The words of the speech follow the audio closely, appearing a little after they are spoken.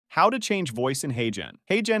How to change voice in Heygen.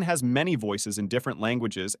 Heygen has many voices in different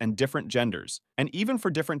languages and different genders, and even for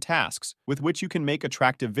different tasks, with which you can make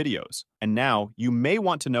attractive videos. And now, you may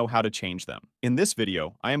want to know how to change them. In this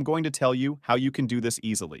video, I am going to tell you how you can do this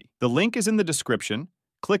easily. The link is in the description.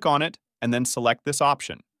 Click on it, and then select this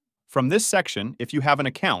option. From this section, if you have an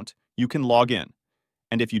account, you can log in.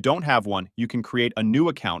 And if you don't have one, you can create a new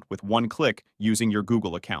account with one click using your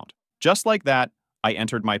Google account. Just like that, I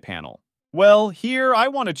entered my panel. Well, here I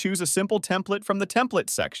want to choose a simple template from the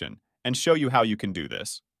templates section and show you how you can do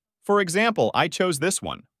this. For example, I chose this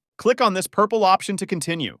one. Click on this purple option to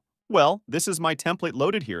continue. Well, this is my template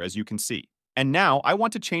loaded here, as you can see. And now I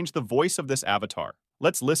want to change the voice of this avatar.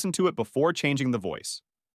 Let's listen to it before changing the voice.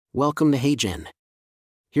 Welcome to Heygen.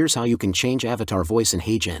 Here's how you can change avatar voice in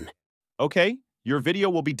Heygen. Okay, your video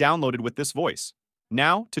will be downloaded with this voice.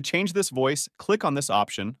 Now, to change this voice, click on this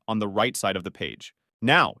option on the right side of the page.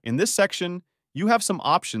 Now, in this section, you have some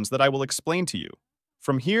options that I will explain to you.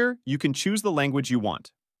 From here, you can choose the language you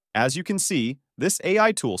want. As you can see, this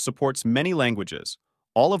AI tool supports many languages,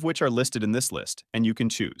 all of which are listed in this list, and you can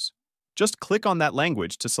choose. Just click on that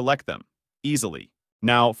language to select them, easily.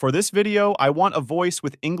 Now, for this video, I want a voice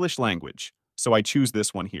with English language, so I choose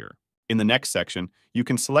this one here. In the next section, you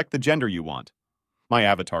can select the gender you want. My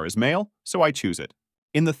avatar is male, so I choose it.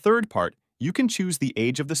 In the third part, you can choose the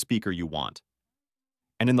age of the speaker you want.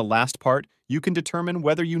 And in the last part, you can determine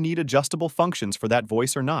whether you need adjustable functions for that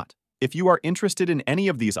voice or not. If you are interested in any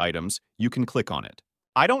of these items, you can click on it.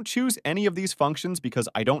 I don't choose any of these functions because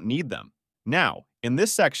I don't need them. Now, in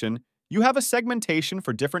this section, you have a segmentation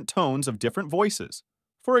for different tones of different voices.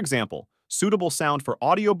 For example, suitable sound for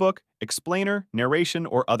audiobook, explainer, narration,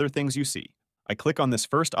 or other things you see. I click on this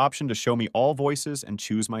first option to show me all voices and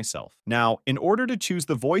choose myself. Now, in order to choose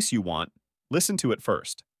the voice you want, listen to it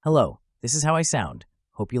first. Hello, this is how I sound.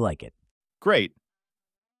 Hope you like it. Great.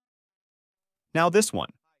 Now this one.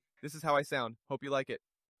 This is how I sound. Hope you like it.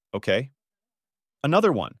 Okay.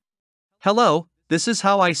 Another one. Hello, this is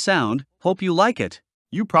how I sound. Hope you like it.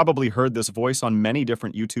 You probably heard this voice on many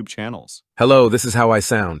different YouTube channels. Hello, this is how I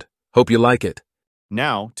sound. Hope you like it.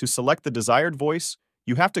 Now, to select the desired voice,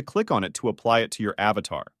 you have to click on it to apply it to your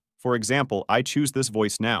avatar. For example, I choose this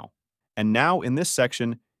voice now. And now in this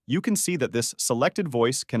section, you can see that this selected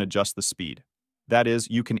voice can adjust the speed. That is,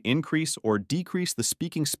 you can increase or decrease the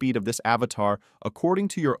speaking speed of this avatar according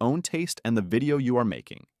to your own taste and the video you are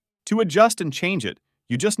making. To adjust and change it,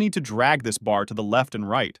 you just need to drag this bar to the left and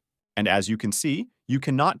right. And as you can see, you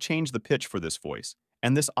cannot change the pitch for this voice,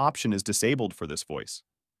 and this option is disabled for this voice.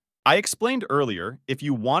 I explained earlier, if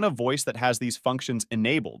you want a voice that has these functions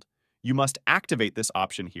enabled, you must activate this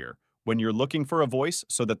option here when you're looking for a voice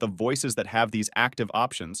so that the voices that have these active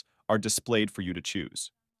options are displayed for you to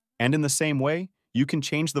choose. And in the same way, you can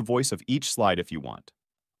change the voice of each slide if you want.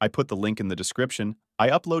 I put the link in the description. I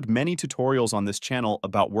upload many tutorials on this channel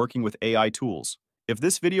about working with AI tools. If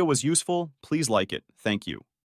this video was useful, please like it. Thank you.